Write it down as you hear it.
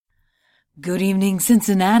Good evening,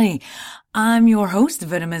 Cincinnati. I'm your host,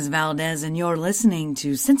 Vitamis Valdez, and you're listening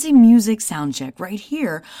to Cincy Music Soundcheck right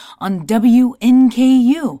here on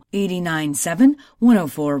WNKU 89.7,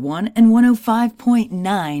 104.1, and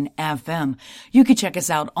 105.9 FM. You can check us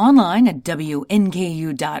out online at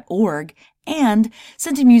WNKU.org and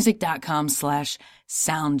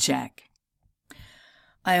cincymusic.com/soundcheck.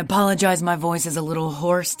 I apologize, my voice is a little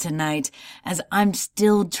hoarse tonight as I'm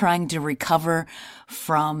still trying to recover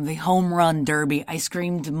from the home run derby. I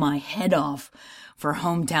screamed my head off for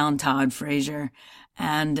hometown Todd Frazier,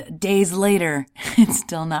 and days later, it's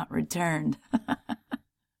still not returned.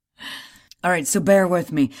 All right, so bear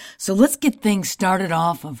with me. So let's get things started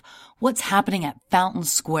off of what's happening at Fountain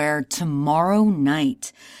Square tomorrow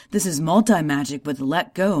night. This is Multimagic with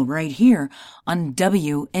Let Go right here on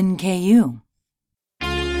WNKU.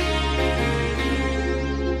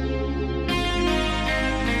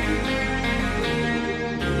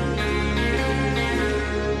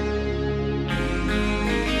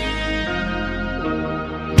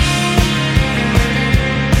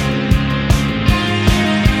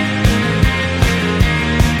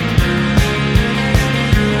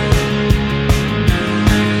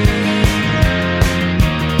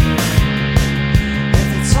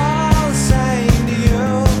 If it's all the same to you,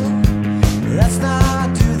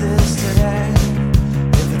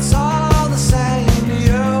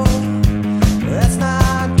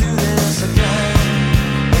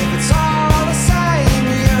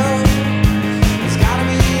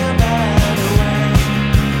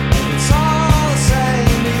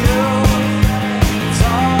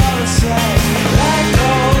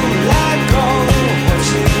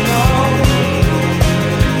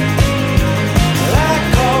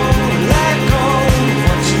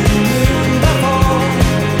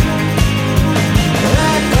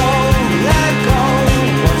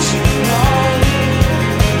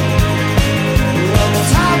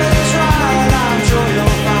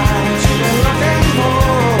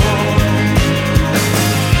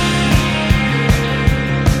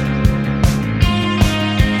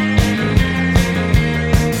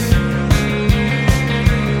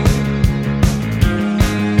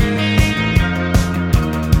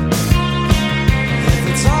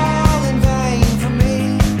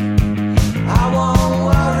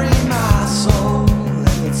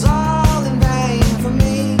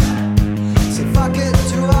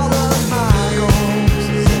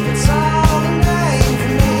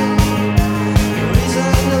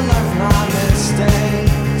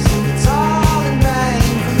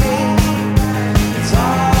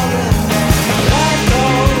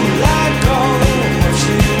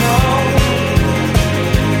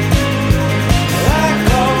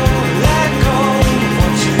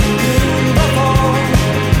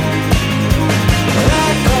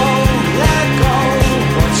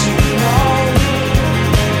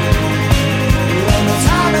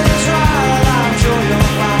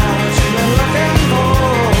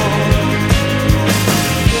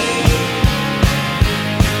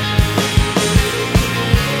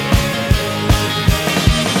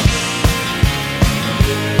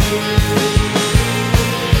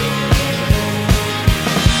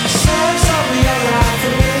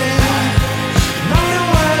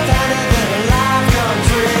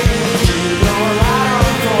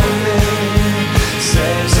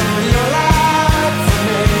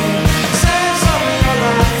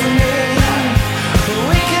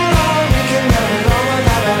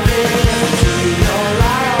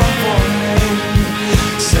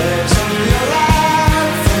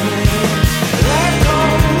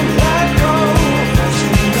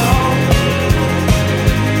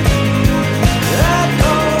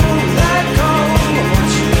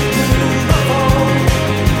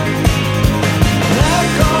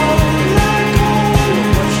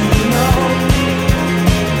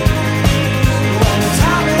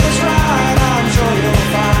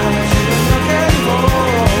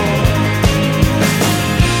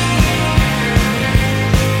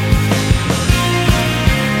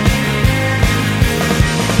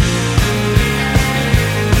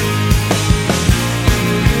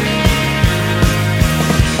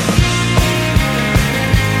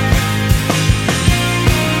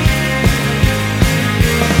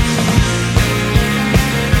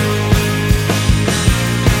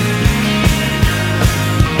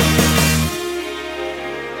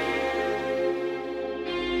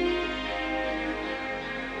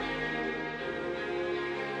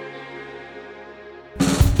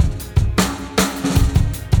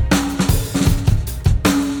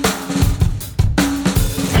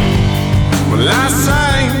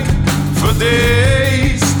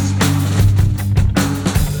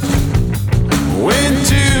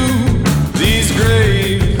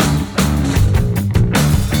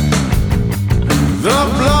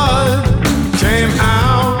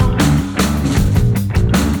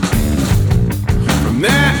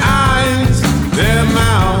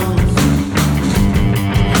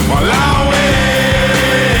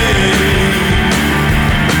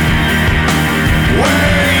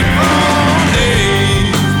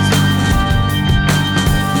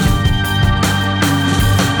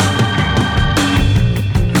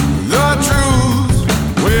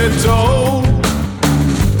 told.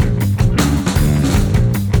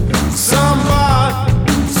 Some bought,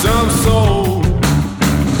 some sold.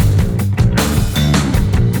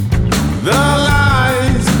 The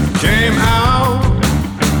lies came out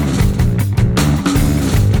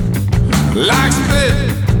like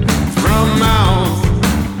spit from mouth.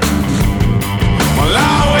 While I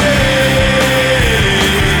wait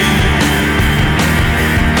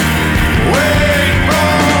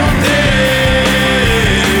for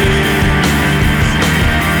days,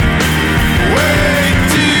 wait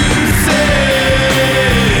to say,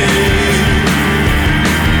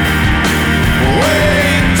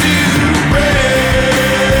 wait to pray,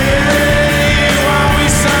 while we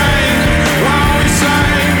sang all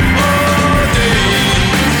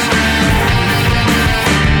days.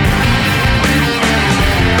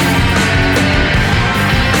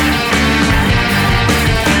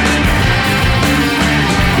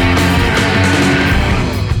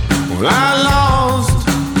 Well, I lost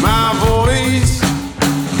my voice,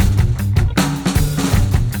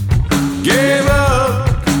 gave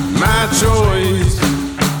up my choice.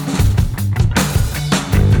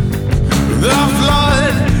 The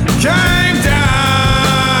flood came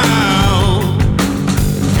down,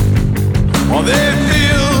 while they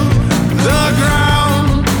filled the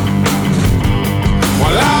ground.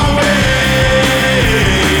 While I wait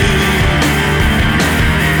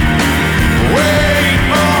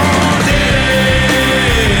all day,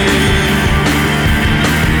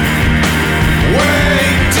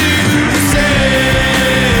 wait to say,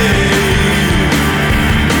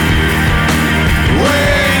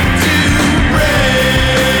 wait to pray,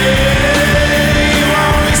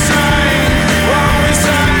 while we sang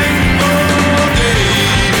all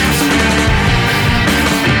days.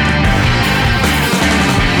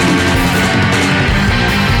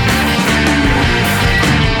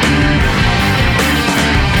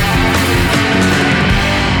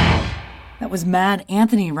 That was Mad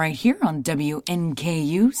Anthony right here on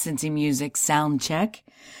WNKU, Cincy Music Soundcheck.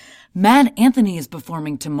 Mad Anthony is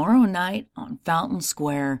performing tomorrow night on Fountain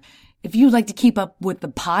Square. If you'd like to keep up with the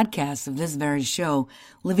podcast of this very show,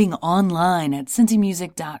 living online at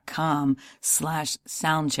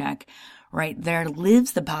cincymusic.com/soundcheck. Right there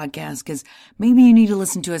lives the podcast, because maybe you need to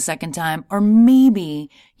listen to a second time, or maybe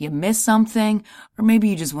you missed something, or maybe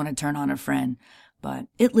you just want to turn on a friend. But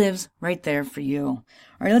it lives right there for you. All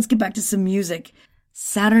right, let's get back to some music.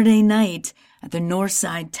 Saturday night at the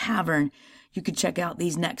Northside Tavern, you could check out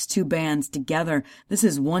these next two bands together. This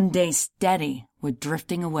is One Day Steady with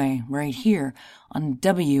Drifting Away right here on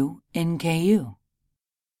WNKU.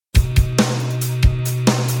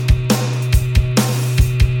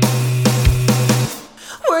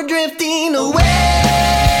 We're drifting away.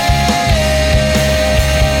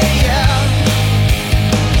 Yeah.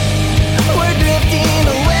 We're drifting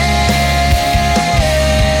away.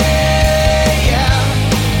 Yeah.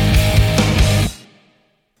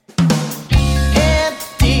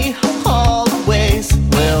 Empty hallways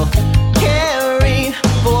will carry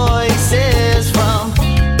voices from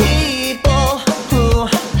people who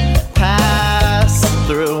pass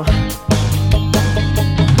through.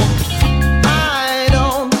 I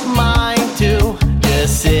don't mind to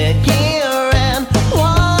just sit here and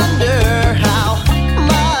wonder how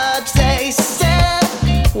much they said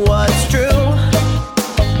was true,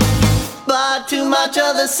 but too much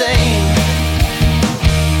of the same.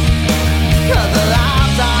 'Cause the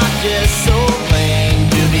lives are just so plain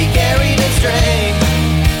to be carried astray,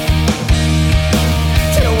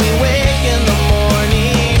 till we wake in the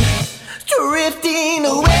morning, drifting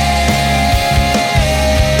away.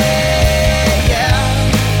 Yeah.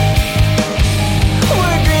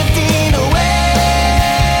 We're drifting away.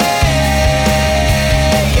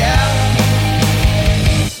 Yeah.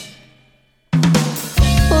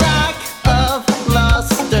 Lack of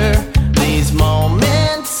luster, these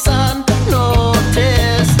moments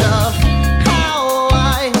unnoticed of how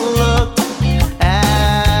I looked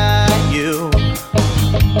at you.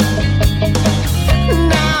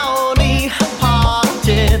 Now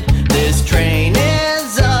departed, this train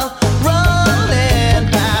is running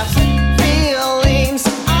past feelings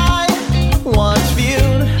I once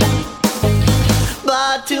viewed,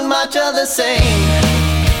 but too much of the same.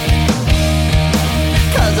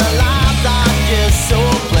 'Cause our lives are just so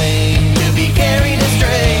plain to be carried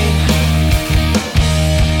astray,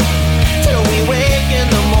 till we wake in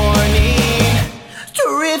the morning,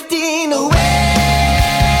 drifting away.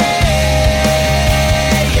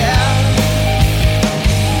 Yeah.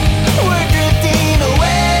 We're drifting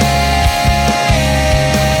away.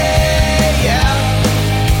 Yeah.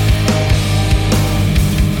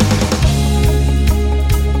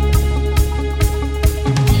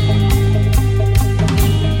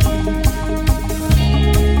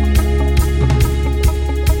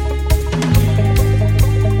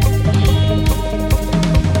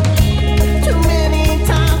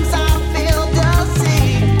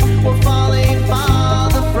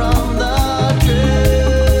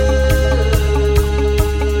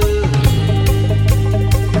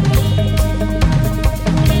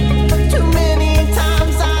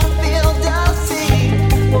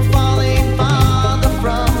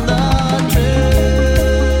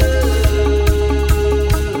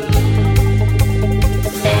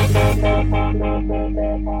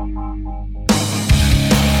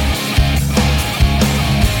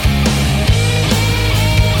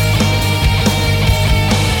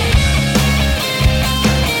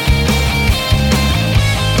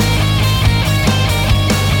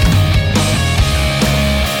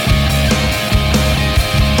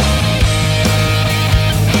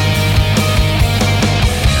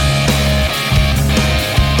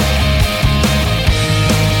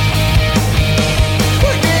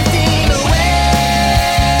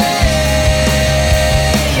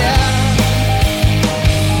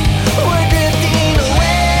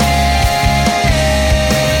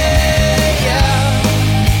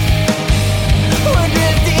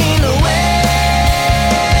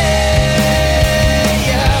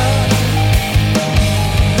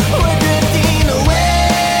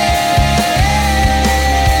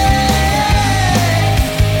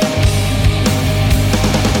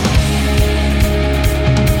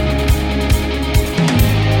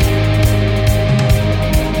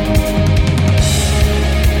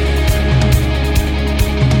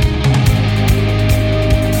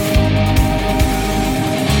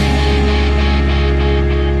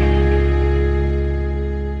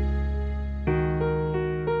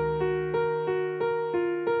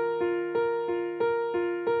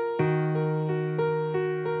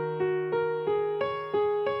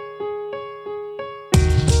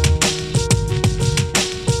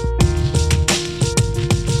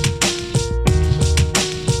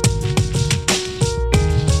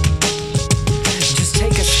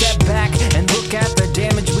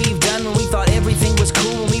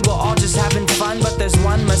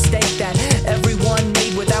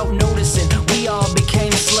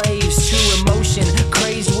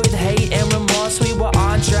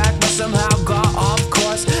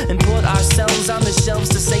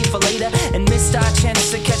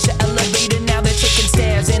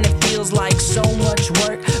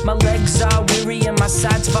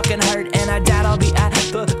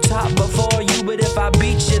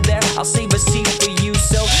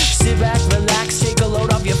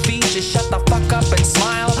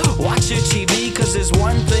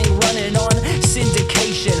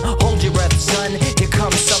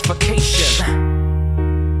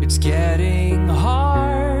 getting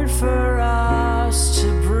hard for us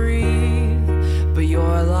to breathe, but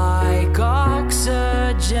you're like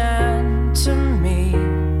oxygen to me.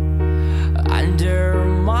 Under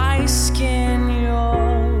my skin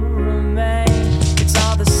you'll remain. It's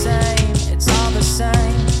all the same, it's all the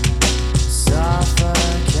same.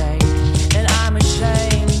 Suffocate, and I'm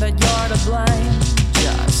ashamed that you're to blame.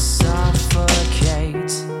 Just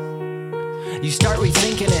suffocate. You start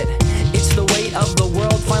rethinking it. It's the weight of the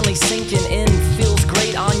world finally sinking in. Feels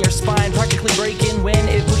great on your spine, practically breaking when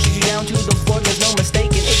it pushes you down to the floor. There's no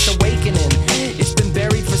mistaking, it's awakening. It's been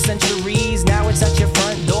buried for centuries. Now it's at your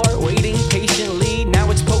front door, waiting patiently.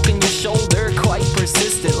 Now it's poking your shoulder quite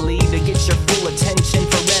persistently to get your full attention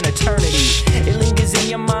for an eternity. It lingers in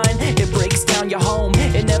your mind, it breaks down your home.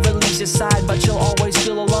 It never leaves your side, but you'll always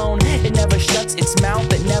feel alone. It never shuts its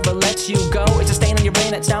mouth, it never lets you go. It's a stain on your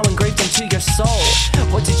brain that's now engraved into your soul.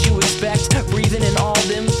 What did you expect? Breathing in all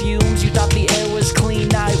them fumes. You thought the air was clean,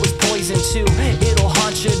 now it was poison too. It'll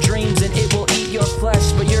haunt your dreams and it will eat your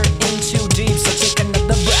flesh, but you're in too deep, so take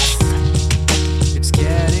another breath. It's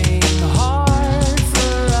getting hard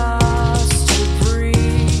for us to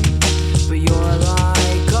breathe, but you're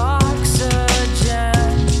like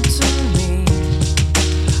oxygen to me.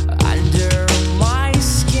 Under my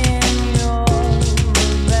skin you'll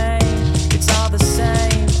remain. It's all the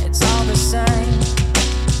same, it's all the same.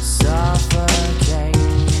 Suffocate,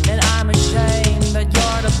 and I'm ashamed that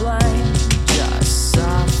you're to blame. Just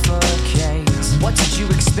suffocate. What did you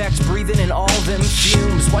expect breathing in all them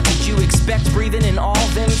fumes? What did you expect breathing in all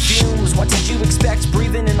them fumes? What did you expect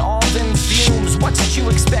breathing in all them fumes? What did you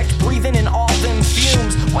expect breathing in all them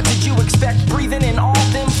fumes? What did you expect breathing in all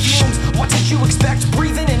them fumes? What did you expect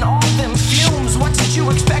breathing in all them fumes? What did you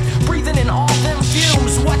expect breathing in all them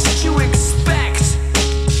fumes? What did you expect?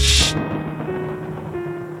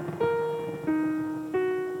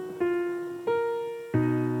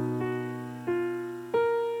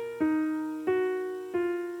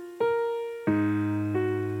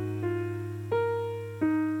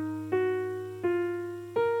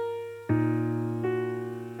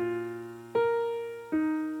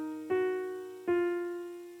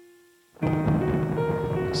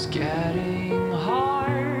 It's getting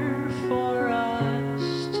hard for us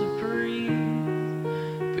to breathe,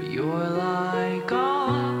 but you're like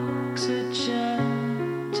oxygen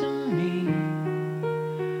to me.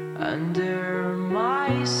 Under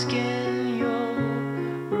my skin you'll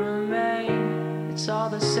remain. It's all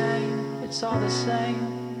the same, it's all the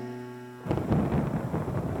same.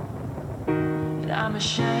 And I'm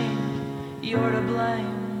ashamed, you're to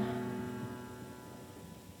blame.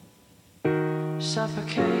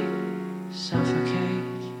 Suffocate, suffocate.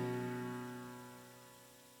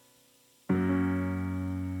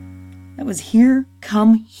 That was Here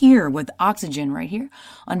Come Here with Oxygen right here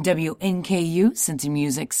on WNKU, Cincy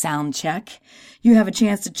Music Soundcheck. You have a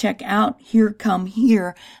chance to check out Here Come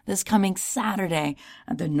Here this coming Saturday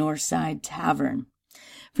at the Northside Tavern.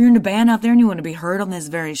 If you're in a band out there and you want to be heard on this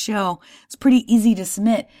very show, it's pretty easy to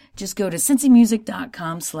submit. Just go to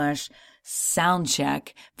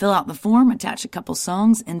cincymusic.com/soundcheck, fill out the form, attach a couple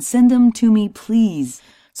songs, and send them to me, please.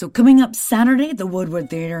 So coming up Saturday at the Woodward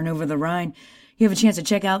Theater in Over the Rhine, you have a chance to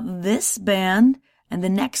check out this band and the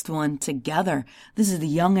next one together. This is the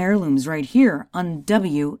Young Heirlooms right here on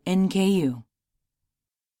WNKU.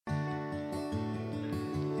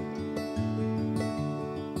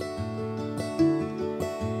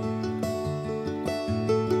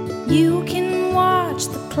 You can watch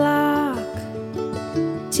the clock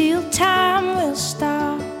till time will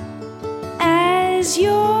stop as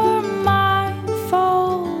your mind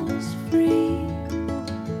falls free.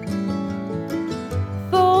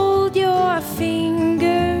 Fold your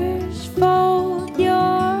fingers, fold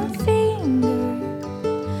your fingers,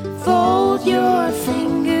 fold your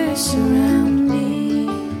fingers around me.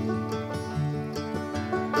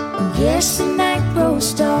 Yes, the night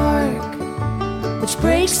grows dark, which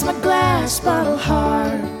breaks my glass bottle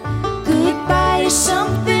heart. Goodbye is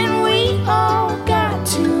something we all got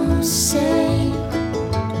to say,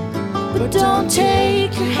 but don't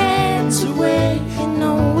take your hands away. You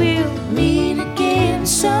know we'll meet again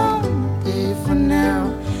someday. For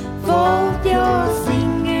now, fold your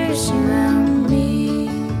fingers around me.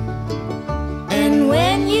 And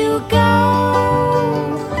when you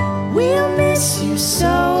go, we'll miss you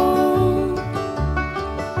so.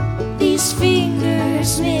 These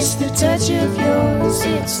fingers miss the touch of yours.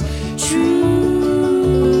 It's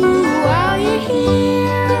true. While you're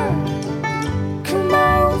here, come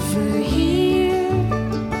over here.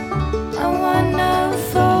 I wanna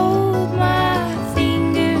fold my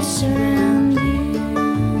fingers around you.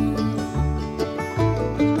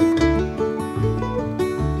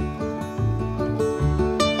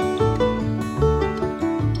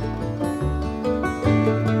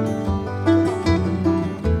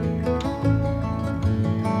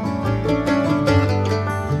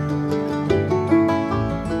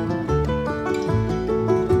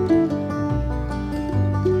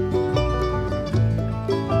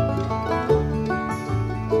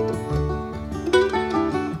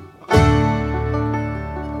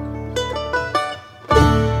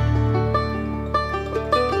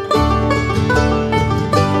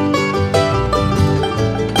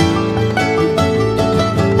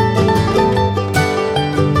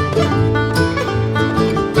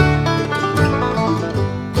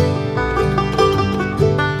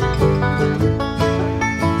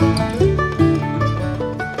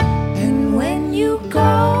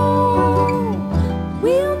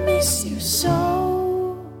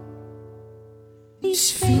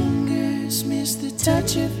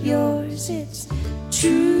 touch of yours, it's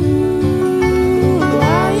true.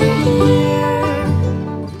 While you're here,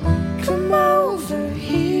 come over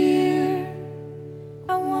here.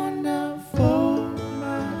 I wanna fold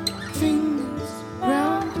my fingers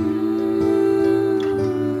round you.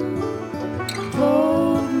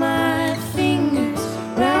 Fold my fingers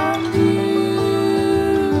round you.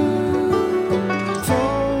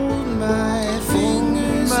 Fold my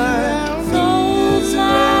fingers around you. Fold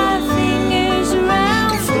my fingers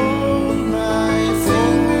around you. Fold my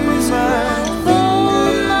fingers around you.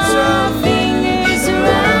 Fold my fingers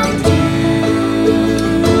around you.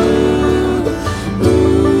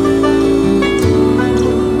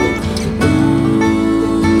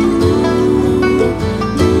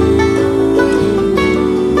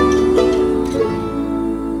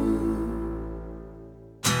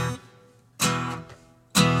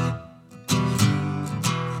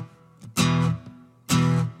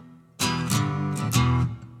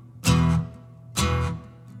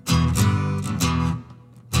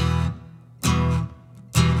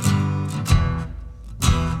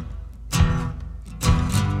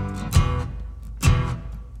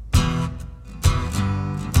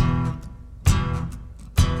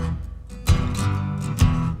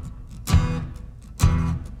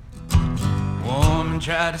 Woman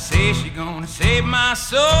tried to say she gonna save my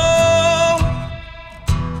soul.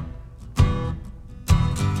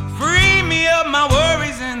 Free me of my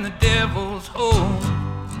worries in the devil's hole.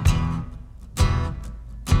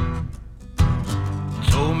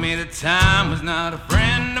 Told me that time was not a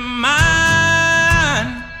friend of mine.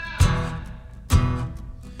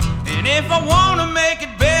 And if I wanna make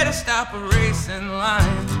it better, stop erasing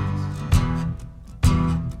lines.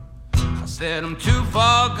 I said I'm too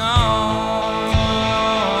far gone.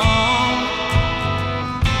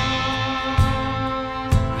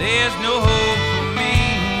 There's no hope for me.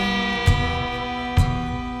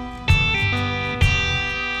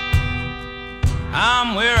 I'm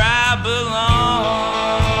where I belong,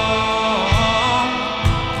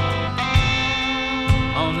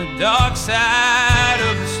 on the dark side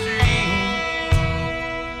of the street.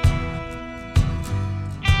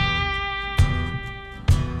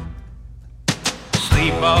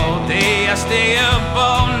 Sleep all day, I stay up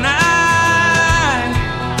all night.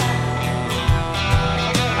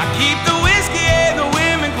 I keep the whiskey and the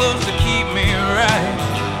women close to keep me right.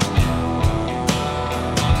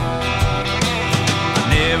 I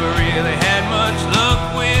never really had much luck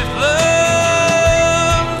with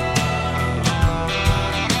love,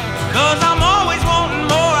 'cause I'm always wanting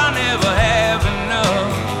more, I never have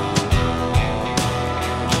enough.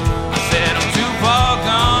 I said I'm too far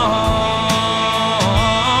gone.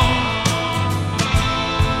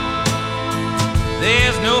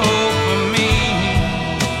 There's no hope for me.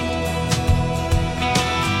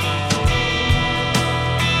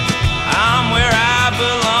 I'm where I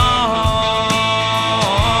belong,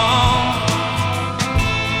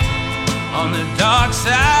 on the dark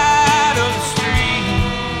side of the street.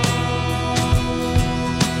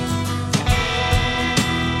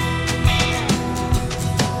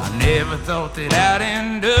 I never thought that I'd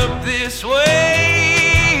end up this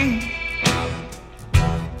way.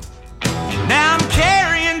 Now I'm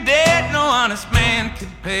carrying debt no honest man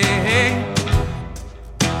could pay.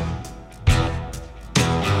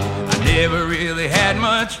 I never really had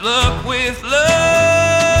much luck with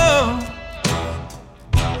love,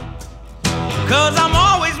 'cause I'm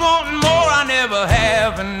always wanting more, I never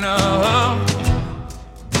have enough.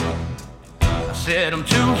 I said I'm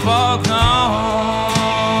too far gone.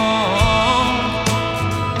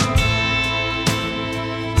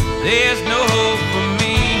 There's no hope for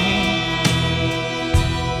me.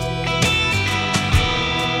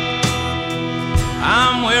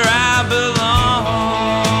 I'm where I belong,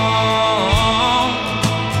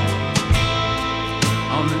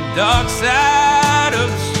 on the dark side of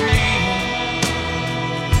the street.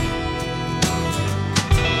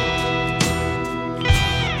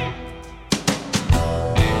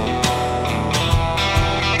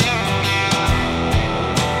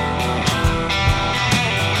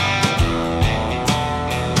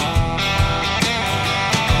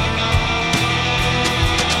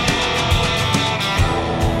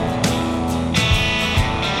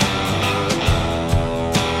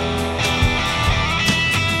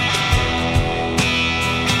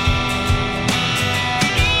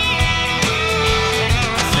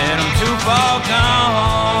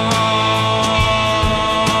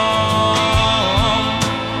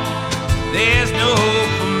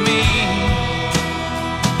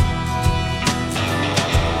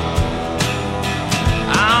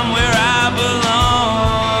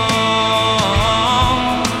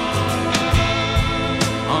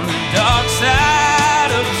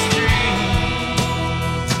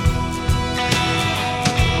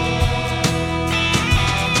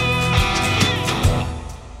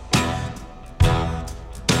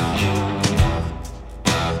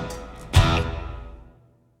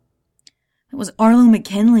 was Arlo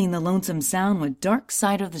McKinley and the Lonesome Sound with Dark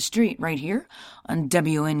Side of the Street right here on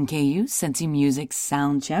WNKU, Cincy Music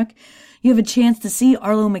Soundcheck. You have a chance to see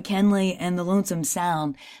Arlo McKinley and the Lonesome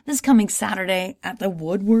Sound this coming Saturday at the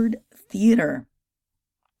Woodward Theater.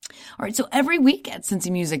 All right, so every week at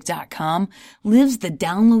cincymusic.com lives the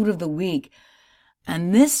download of the week.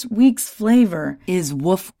 And this week's flavor is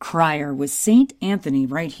WolfCryer with St. Anthony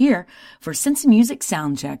right here for Cincy Music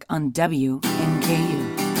Soundcheck on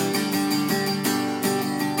WNKU.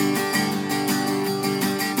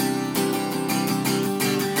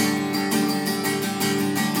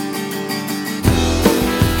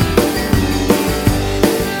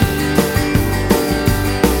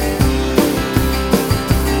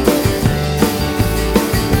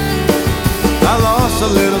 A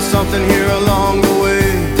little something here along the way.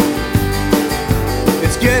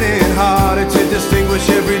 It's getting harder to distinguish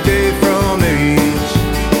every day from age.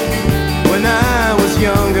 When I was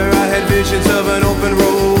younger, I had visions of an open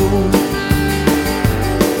road,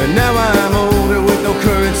 and now I'm older with no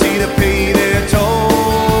currency to pay their toll.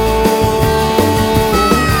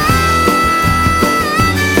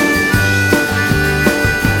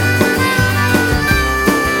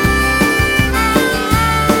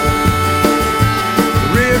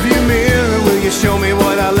 Show me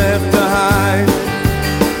what I left behind.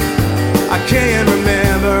 I can't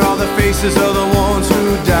remember all the faces of the ones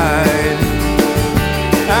who died.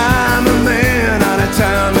 I'm a man out of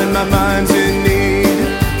time and my mind's in need,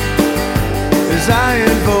 as I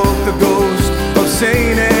invoke the ghost of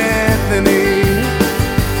St. Anthony.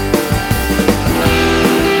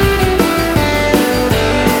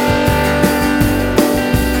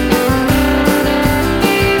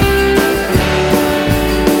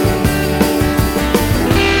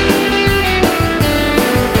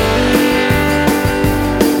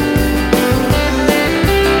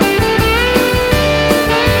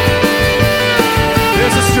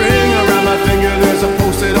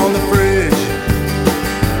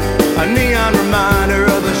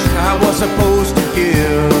 Supposed to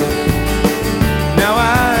give. Now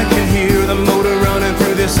I can hear the motor running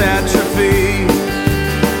through this atrophy,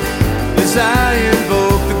 as I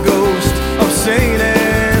invoke the ghost of St.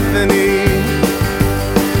 Anthony.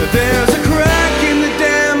 There's a crack in the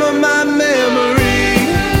dam of my memory,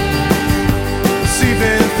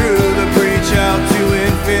 seeping through the breach out to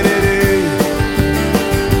infinity.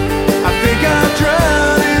 I think I'll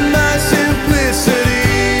drown in my simplicity.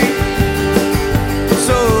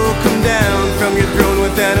 From your throne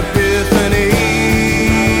with that epiphany.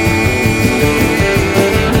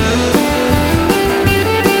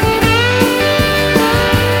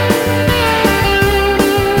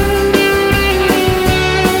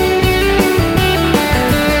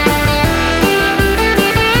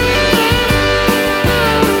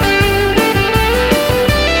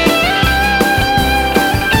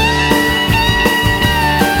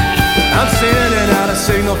 I'm sending out a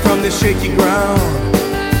signal from this shaky ground.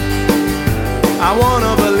 I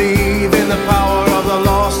wanna believe in the power of the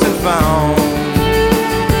lost and found.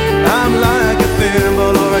 I'm like a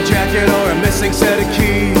thimble or a jacket or a missing set of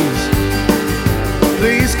keys.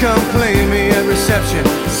 Please come claim me at reception,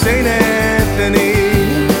 St. Anthony.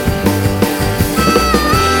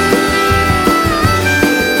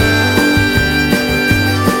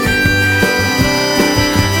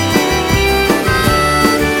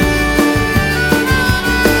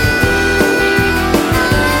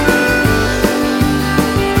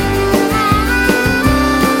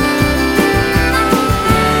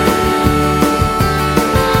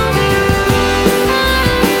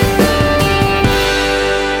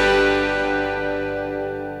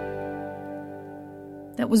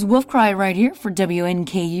 Was WolfCryer right here for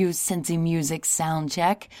WNKU's Cincy Music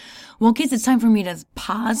Soundcheck. Well, kids, it's time for me to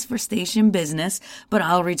pause for station business, but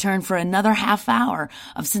I'll return for another half hour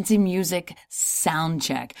of Cincy Music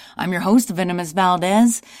Soundcheck. I'm your host, Venomous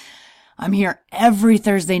Valdez. I'm here every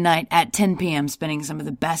Thursday night at 10 p.m. spinning some of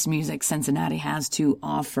the best music Cincinnati has to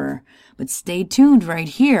offer. But stay tuned right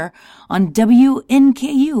here on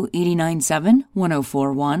WNKU 89.7,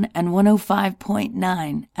 104.1, and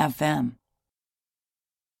 105.9 FM.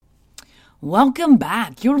 Welcome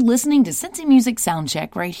back. You're listening to Cincy Music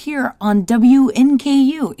Soundcheck right here on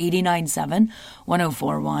WNKU 89.7,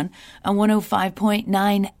 104.1, and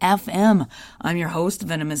 105.9 FM. I'm your host,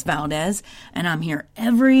 Venomous Valdez, and I'm here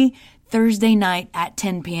every Thursday night at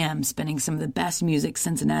 10 p.m. spinning some of the best music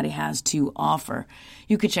Cincinnati has to offer.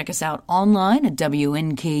 You can check us out online at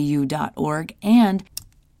WNKU.org and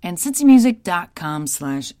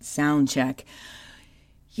cincymusic.com/soundcheck.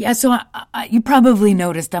 Yeah, so you probably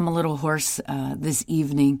noticed I'm a little hoarse this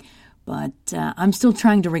evening, but I'm still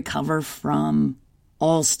trying to recover from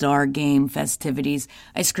All-Star Game festivities.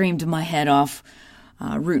 I screamed my head off,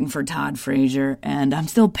 rooting for Todd Frazier, and I'm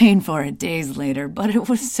still paying for it days later, but it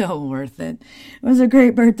was so worth it. It was a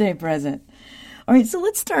great birthday present. All right, so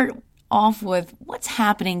let's start off with what's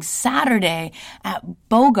happening Saturday at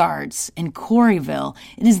Bogart's in Corryville.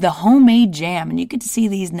 It is the Homemade Jam, and you get to see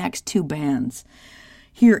these next two bands.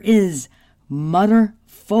 Here is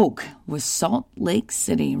Motherfolk with Salt Lake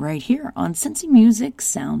City right here on Cincy Music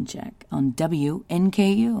Soundcheck on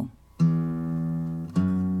WNKU.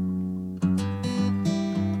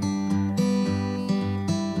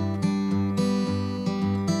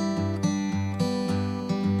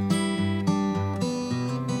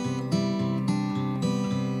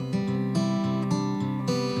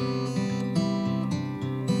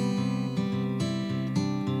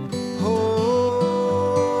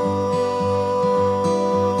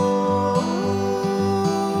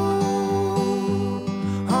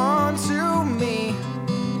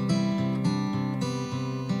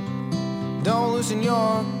 loosen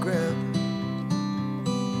your grip,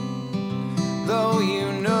 though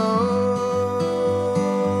you know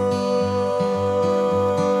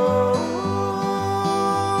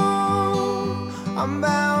I'm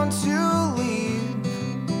bound to leave,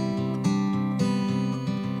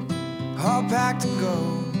 all packed to go.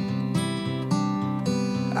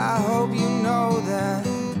 I hope you know that.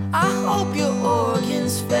 I hope your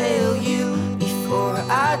organs fail you before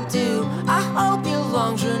I do. I hope your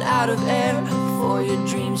lungs run out of air before your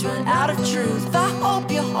dreams run out of truth. I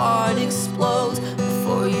hope your heart explodes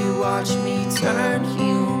before you watch me turn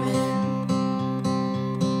human.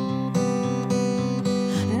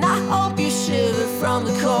 And I hope you shiver from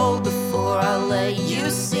the cold before I let you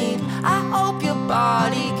sink. I hope your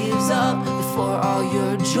body gives up before all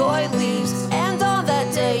your joy leaves. And on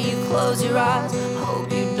that day you close your eyes, I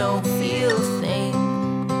hope you don't feel a thing.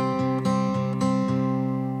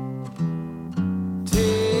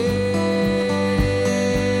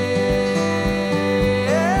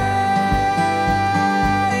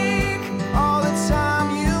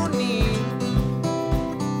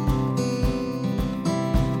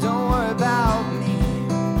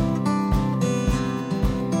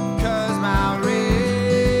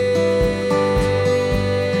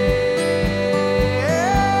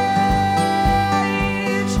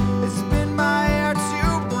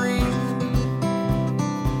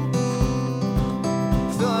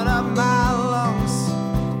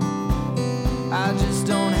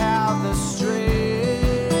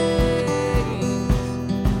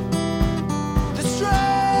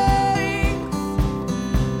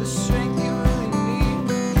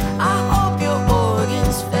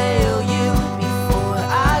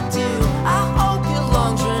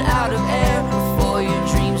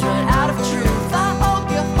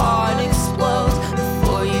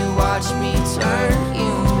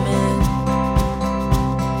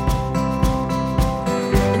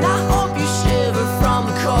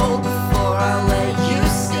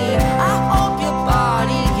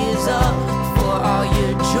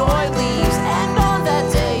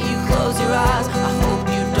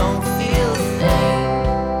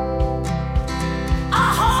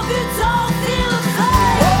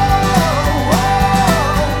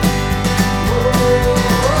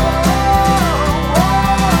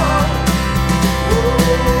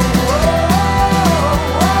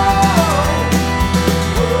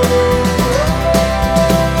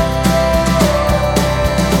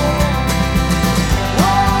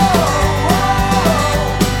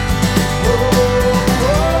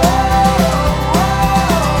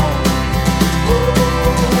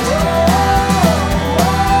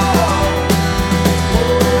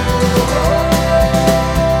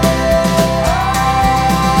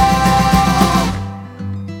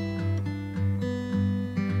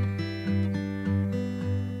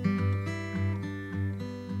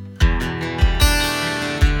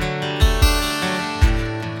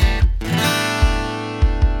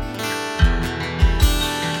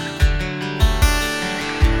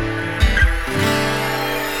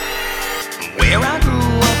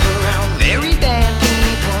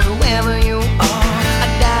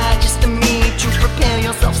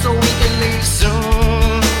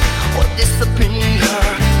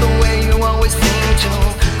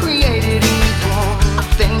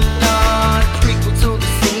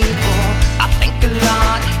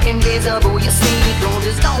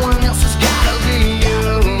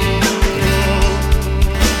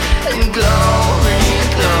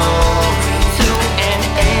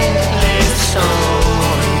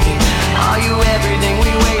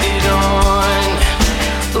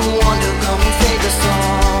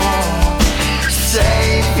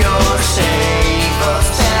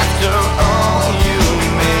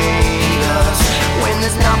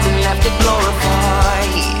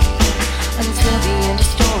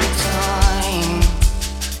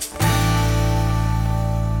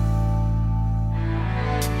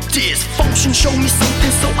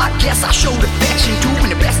 Yes, I showed affection, doing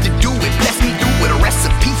the best to do it. Bless me through with a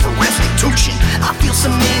recipe for restitution. I feel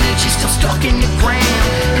some energy still stuck in the ground.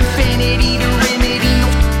 Infinity to remedy, no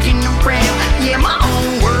fucking around. Yeah, my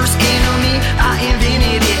own worst enemy, I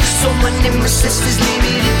invented it. So my nemesis is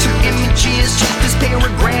limited to images, chapters,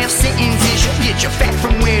 paragraphs, sentences. You get your fact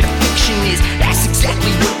from where the fiction is. That's exactly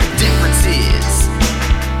what the difference is.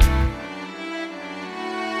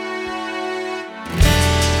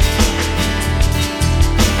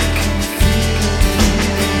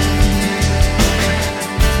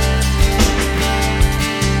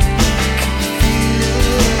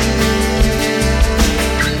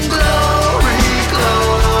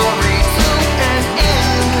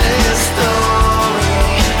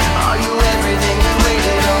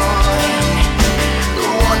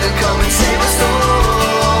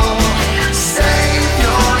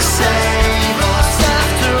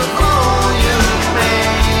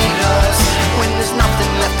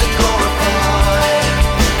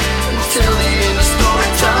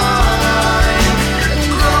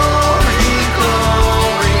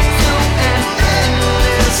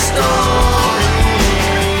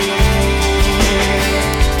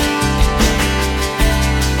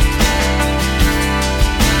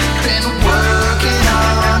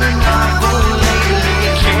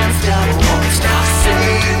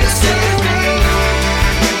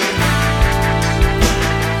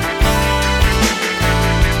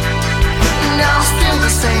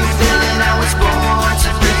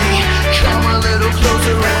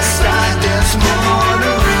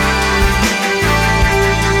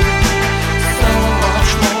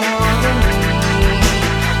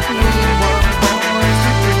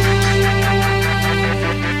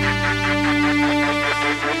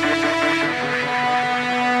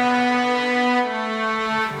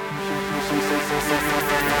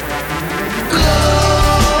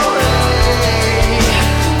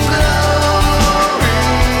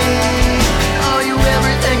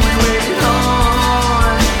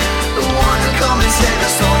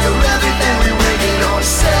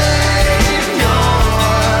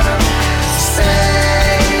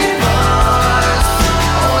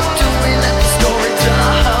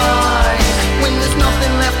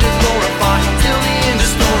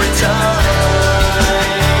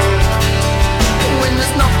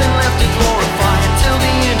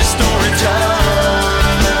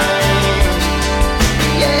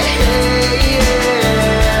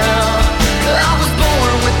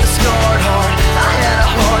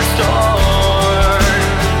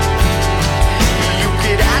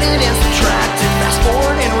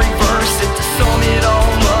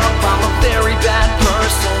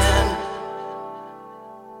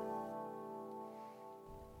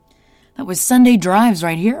 Was Sunday Drives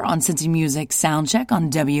right here on Cincy Music Soundcheck on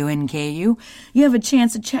WNKU. You have a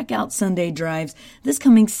chance to check out Sunday Drives this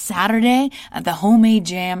coming Saturday at the Homemade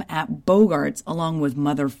Jam at Bogart's along with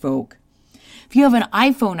Motherfolk. If you have an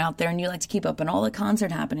iPhone out there and you like to keep up on all the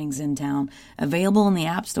concert happenings in town, available in the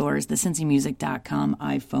app stores, the cincymusic.com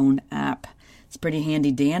iPhone app. It's pretty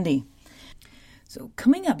handy dandy. So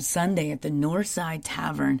coming up Sunday at the Northside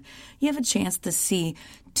Tavern, you have a chance to see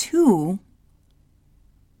two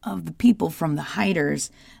of the people from the Hiders.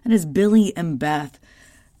 That is Billy and Beth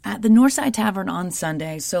at the Northside Tavern on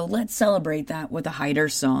Sunday. So let's celebrate that with a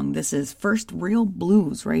Hiders song. This is First Real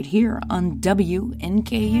Blues right here on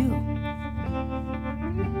WNKU.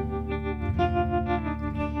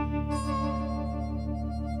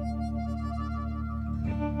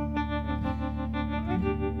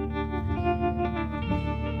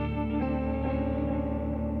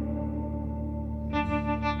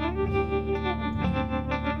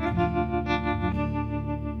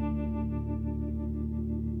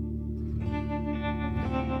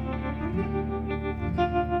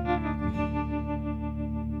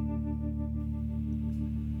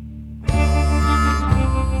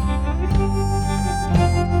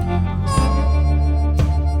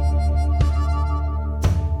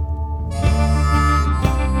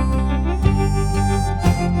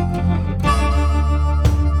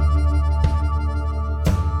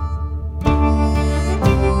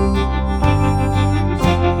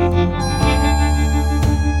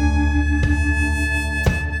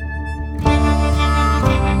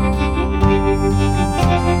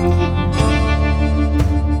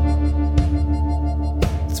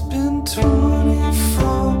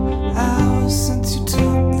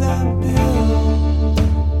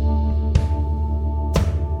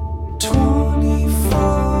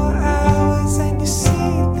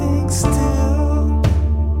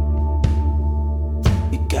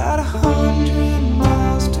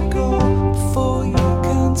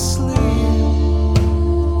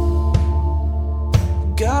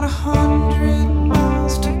 got 100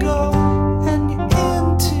 miles to go, and you're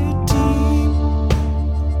in too deep.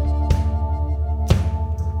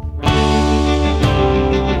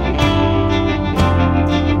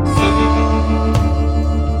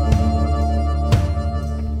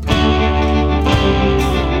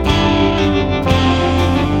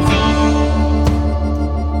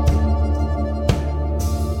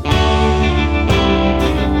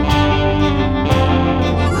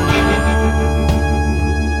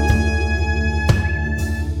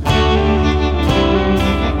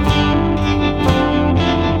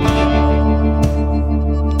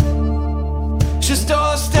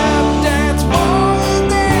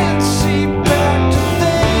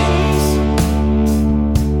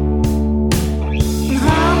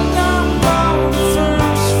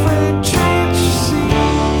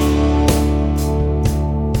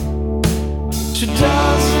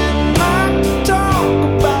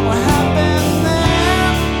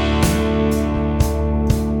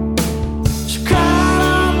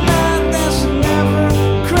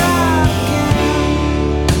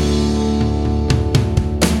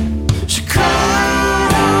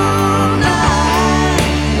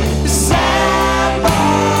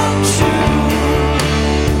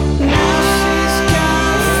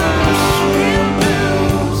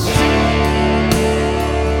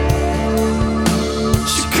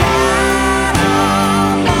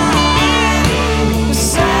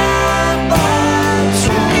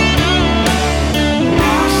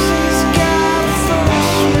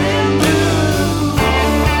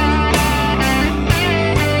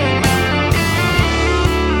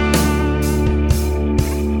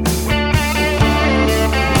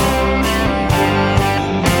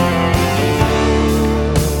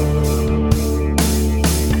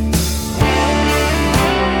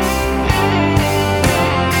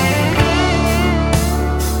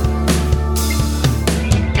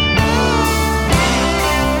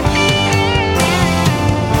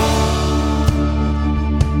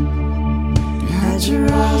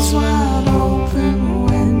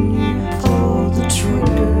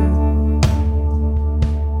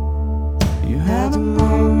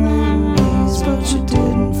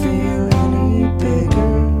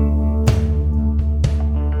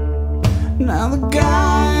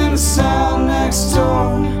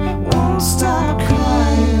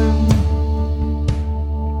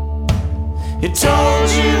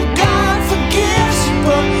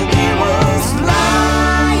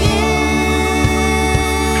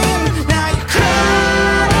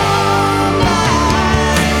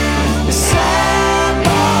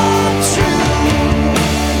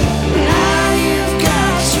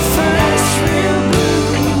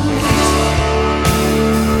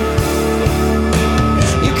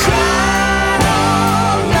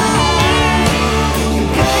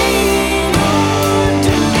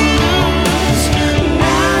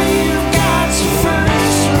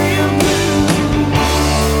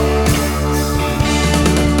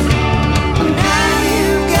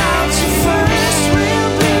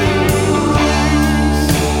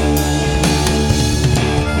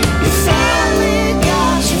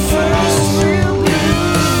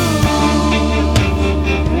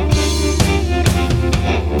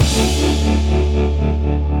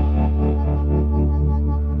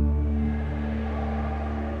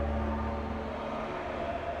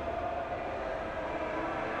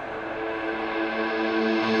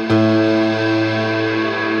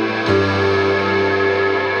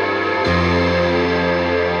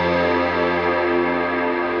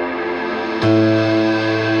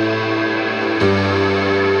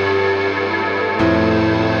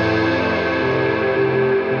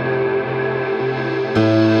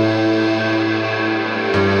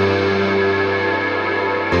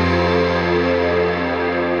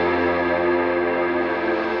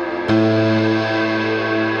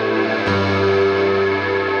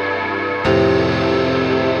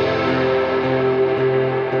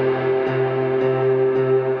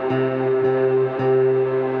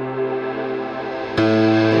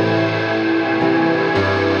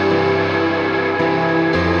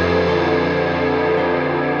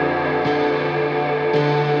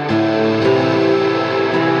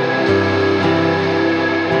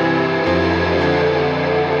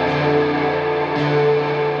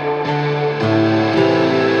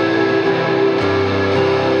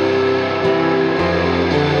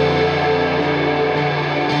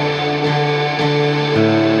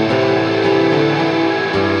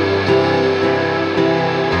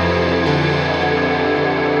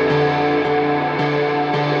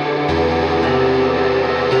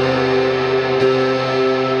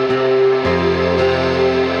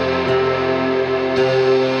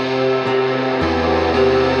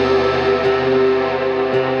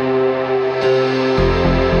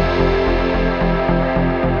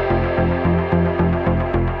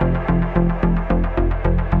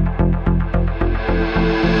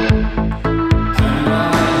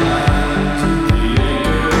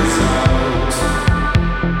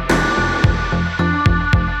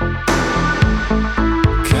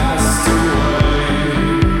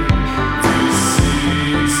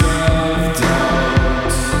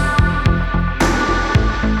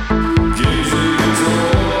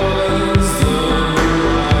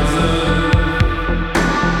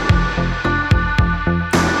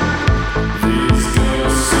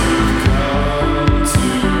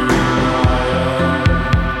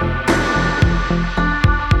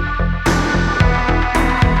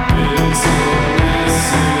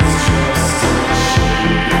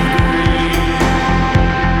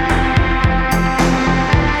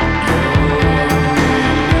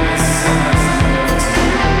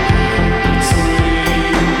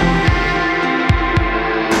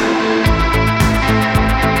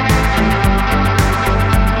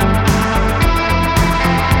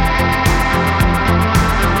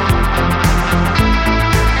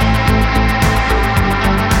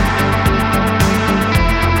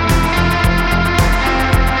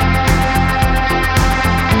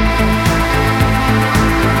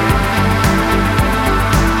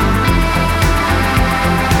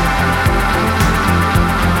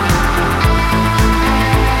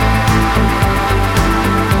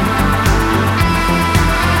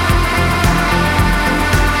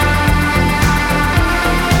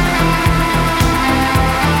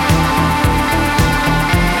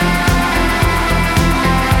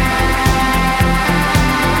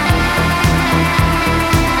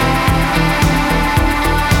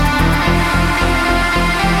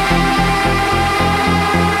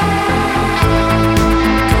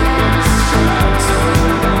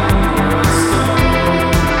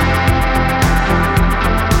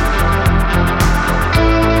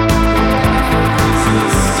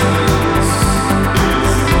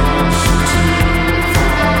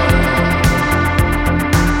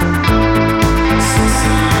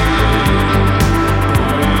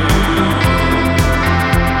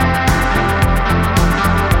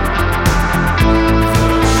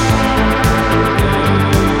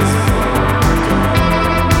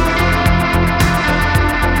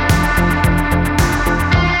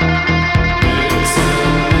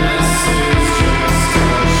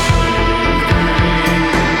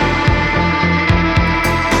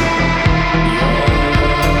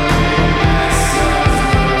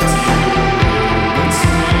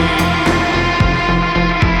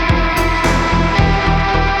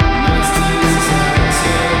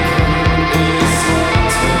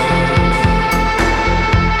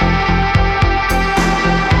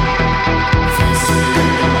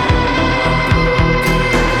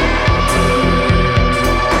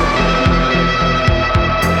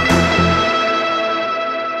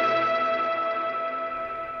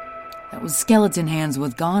 Skeleton Hands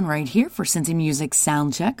with Gone right here for Cincy Music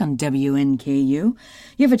Soundcheck on WNKU. You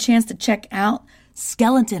have a chance to check out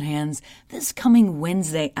Skeleton Hands this coming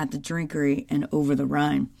Wednesday at the Drinkery and Over the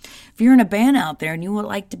Rhine. If you're in a band out there and you would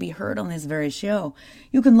like to be heard on this very show,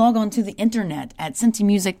 you can log on to the internet at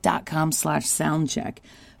cincymusic.com/soundcheck.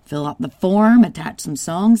 Fill out the form, attach some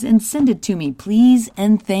songs, and send it to me, please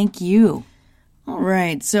and thank you. All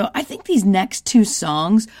right, so I think these next two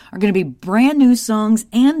songs are going to be brand new songs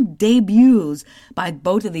and debuts by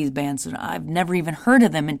both of these bands. So I've never even heard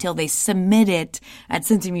of them until they submit it at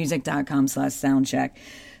cincymusic.com/soundcheck.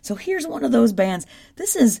 So here's one of those bands.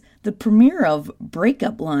 This is the premiere of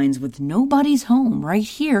Breakup Lines with Nobody's Home right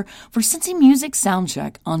here for Cincy Music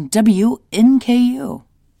Soundcheck on WNKU.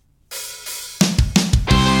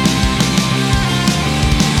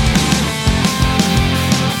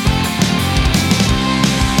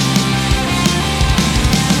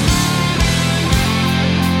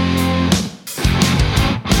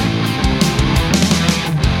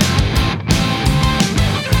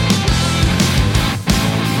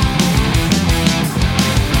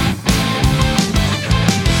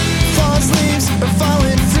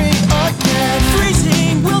 Falling free again,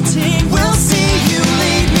 freezing, wilting. We'll see you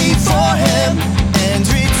lead me for him and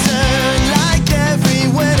return like every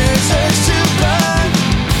winter's urge to burn.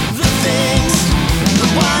 The things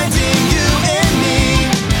reminding you and me.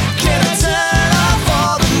 Can I turn off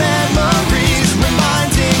all the memories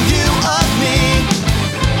reminding you of me?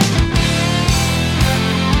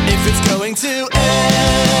 If it's going to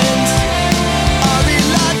end, our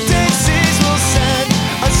reluctancies will send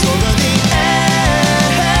us over the edge.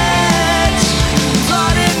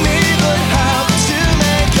 Plotting me, but how to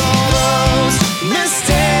make all those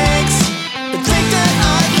mistakes and think that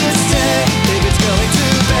I can stay if it's going to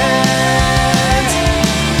bend.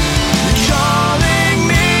 You're calling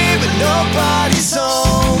me, but nobody's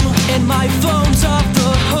home, and my phone's off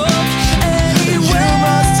the hook anyway. You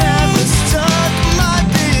must have mistook my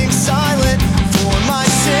being silent for my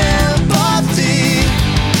sympathy.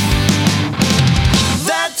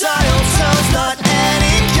 That dial tone's not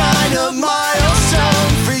any kind of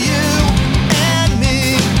milestone for you and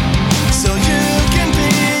me. So you can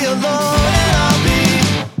be alone and I'll be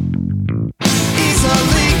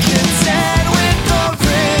easily content with the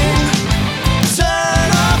ring. Turn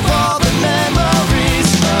off all the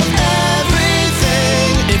memories of everything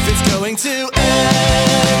if it's going to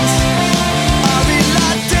end. Our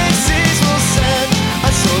reluctancies will send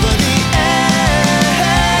us over the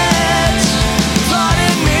edge.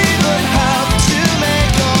 Plotting me, but how to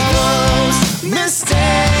make all those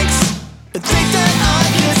mistakes and think that I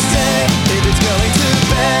can stay if it's going to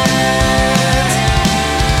bend.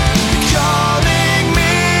 You're calling me.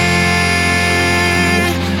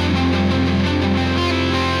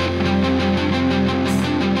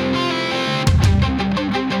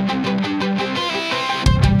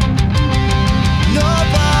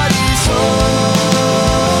 Nobody's home.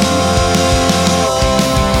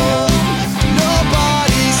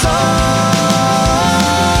 Nobody's home.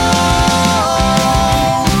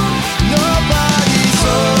 Nobody's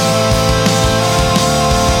home.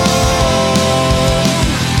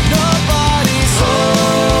 Nobody's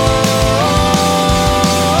home.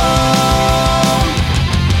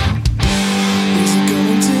 Is it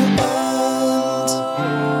going to end?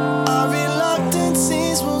 Our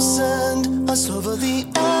reluctancies will send us over the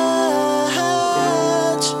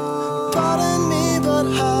edge. Pardon me, but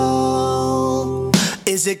how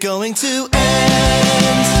is it going to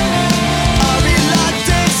end? Our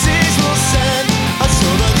reluctancies will send us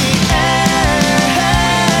over the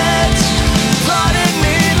edge. Pardon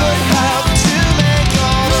me, but how to make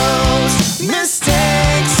all those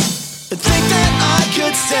mistakes and think that I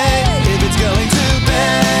could stay if it's going to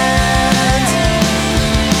bend.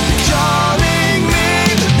 You're calling me,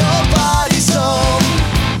 but nobody's home.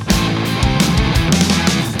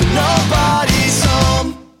 But nobody's home.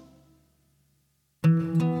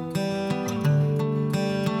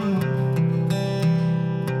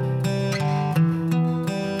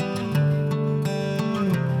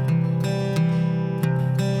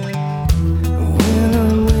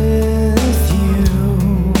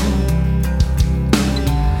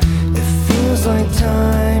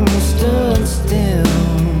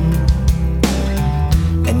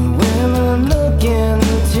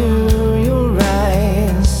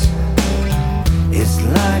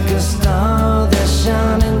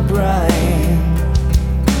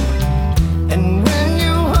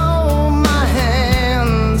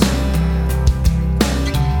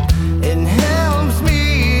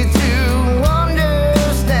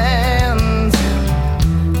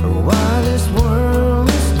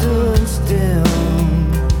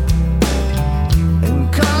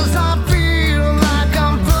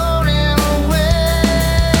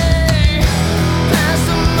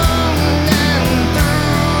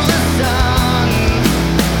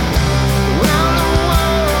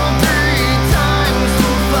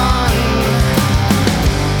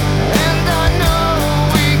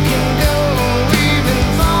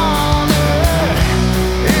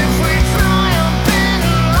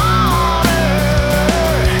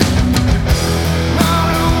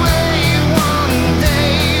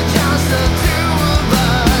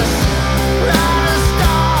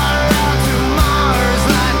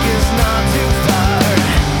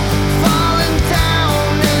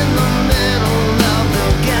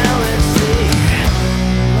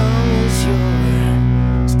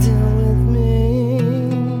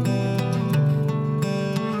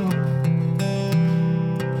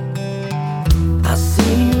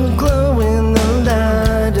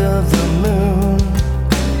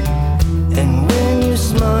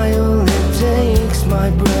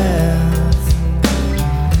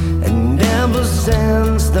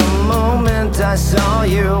 I saw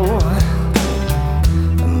you.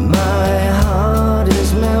 My heart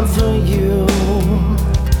is meant for you.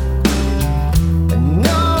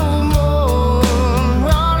 No more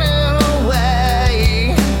running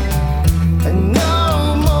away.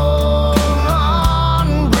 No more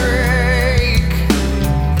heartbreak.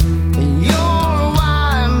 You're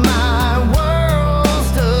why my world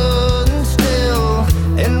stood still,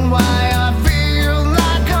 and why I feel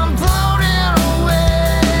like I'm floating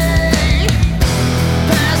away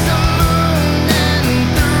past the moon and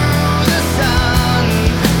through the sun,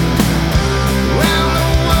 round the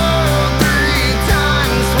world 3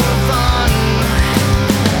 times for fun.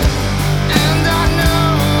 And I know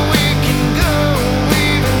we can go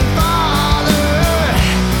even farther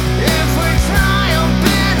if we try a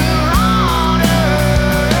bit harder.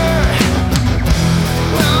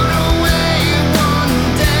 Run away one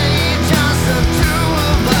day, just the 2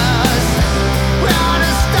 of us. Round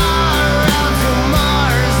a star out to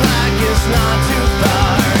Mars like it's not too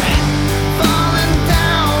far. Falling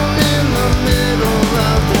down in the middle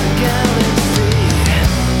of the galaxy.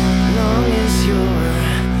 Long as you're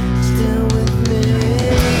still with me.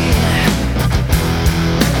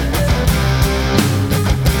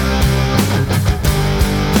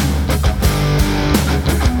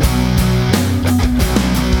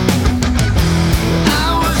 I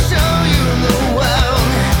will show you the world.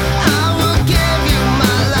 I will give you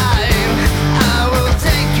my life. I will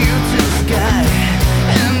take you to the sky,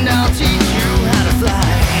 and I'll teach you how to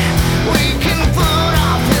fly. We can float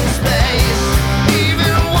off in space,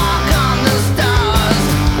 even walk on the stars.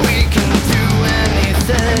 We can do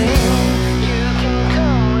anything. You can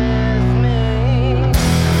come with me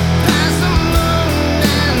past the moon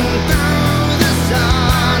and through the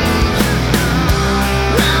sun,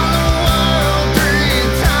 round the world 3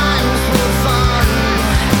 times for fun.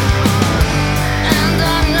 And I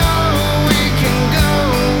know we can go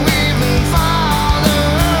even farther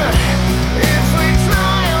if we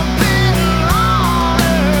try a bit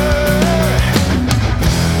harder.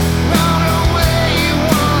 Run away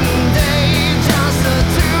one day, just the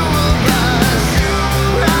 2 of us.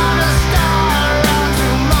 Round a star out to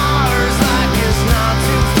Mars like it's not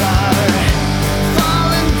too far.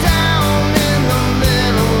 Falling down in the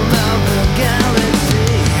middle of the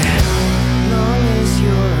galaxy. Long as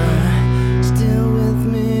you're still with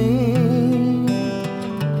me.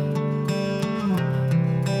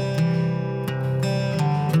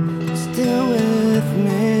 Still with me.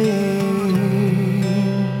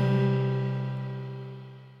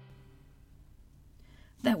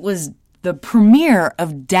 That was the premiere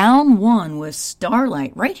of Down One with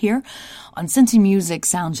Starlight right here on Cincy Music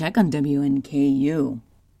Soundcheck on WNKU.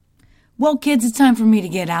 Well, kids, it's time for me to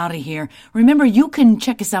get out of here. Remember, you can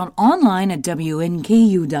check us out online at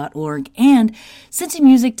WNKU.org and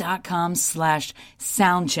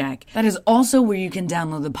cincymusic.com/soundcheck. That is also where you can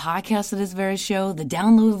download the podcast of this very show, the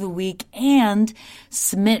download of the week, and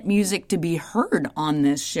submit music to be heard on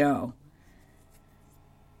this show.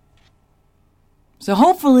 So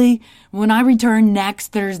hopefully, when I return next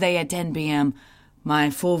Thursday at 10 p.m.,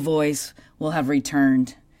 my full voice will have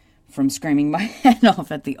returned from screaming my head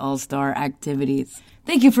off at the All-Star activities.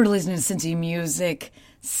 Thank you for listening to Cincy Music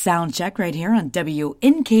Soundcheck right here on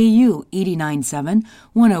WNKU 89.7,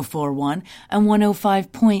 104.1, and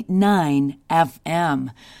 105.9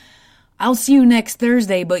 FM. I'll see you next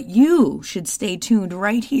Thursday, but you should stay tuned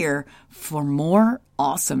right here for more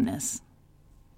awesomeness.